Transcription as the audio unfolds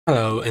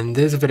Hello, in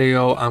this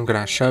video I'm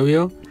gonna show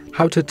you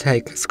how to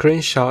take a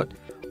screenshot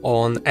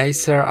on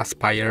ACER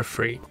Aspire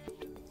 3.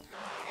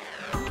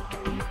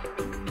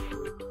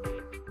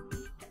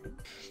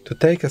 To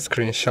take a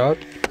screenshot,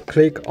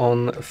 click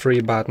on three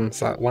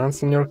buttons at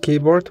once on your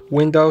keyboard: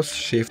 Windows,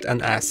 Shift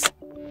and S.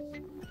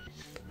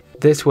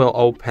 This will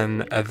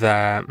open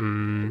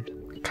the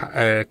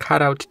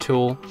cutout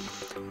tool,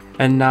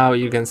 and now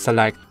you can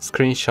select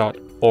screenshot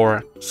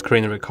or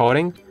screen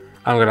recording.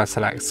 I'm gonna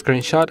select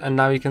screenshot, and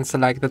now you can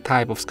select the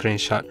type of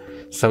screenshot,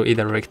 so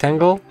either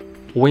rectangle,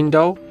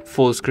 window,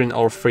 full screen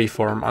or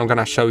freeform. I'm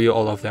gonna show you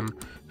all of them.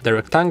 The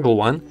rectangle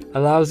one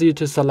allows you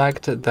to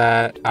select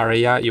the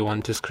area you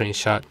want to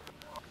screenshot.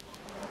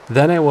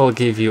 Then it will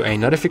give you a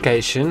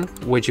notification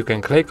which you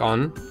can click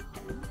on.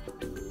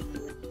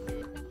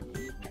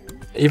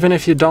 Even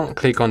if you don't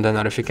click on the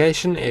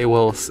notification, it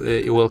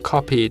will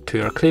copy it to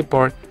your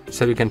clipboard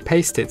so you can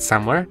paste it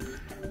somewhere,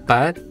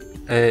 but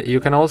you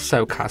can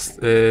also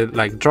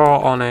draw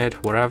on it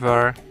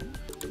wherever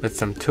with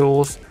some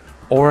tools,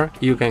 or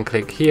you can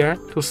click here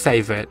to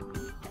save it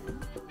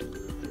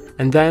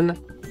and then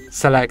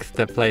select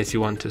the place you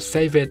want to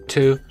save it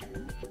to,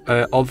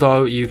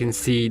 although you can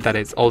see that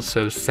it's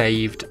also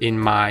saved in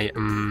my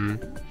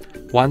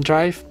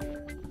OneDrive.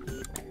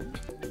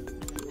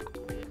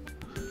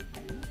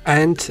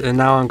 And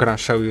now I'm gonna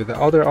show you the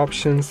other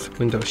options.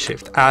 Windows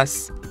Shift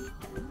S.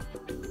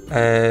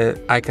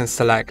 I can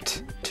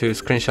select to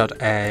screenshot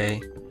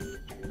a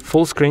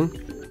full screen,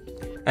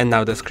 and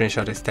now the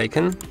screenshot is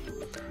taken.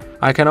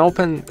 I can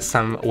open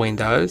some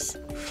windows,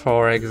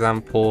 for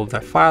example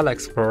the File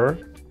Explorer,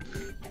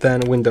 then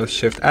Windows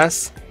Shift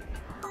S,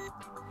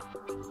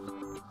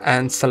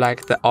 and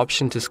select the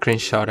option to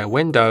screenshot a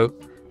window,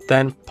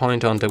 then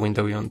point on the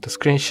window you want to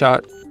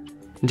screenshot,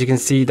 and you can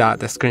see that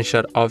the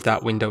screenshot of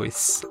that window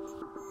is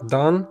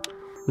done.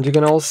 And you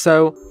can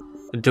also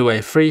do a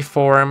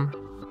freeform,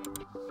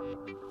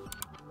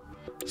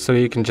 so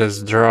you can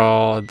just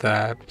draw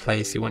the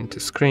place you want to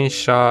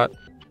screenshot,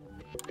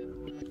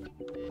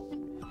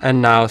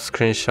 and now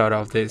screenshot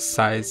of this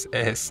size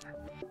is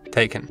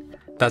taken.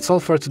 That's all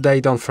for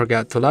today. Don't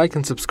forget to like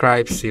and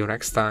subscribe. See you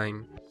next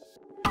time.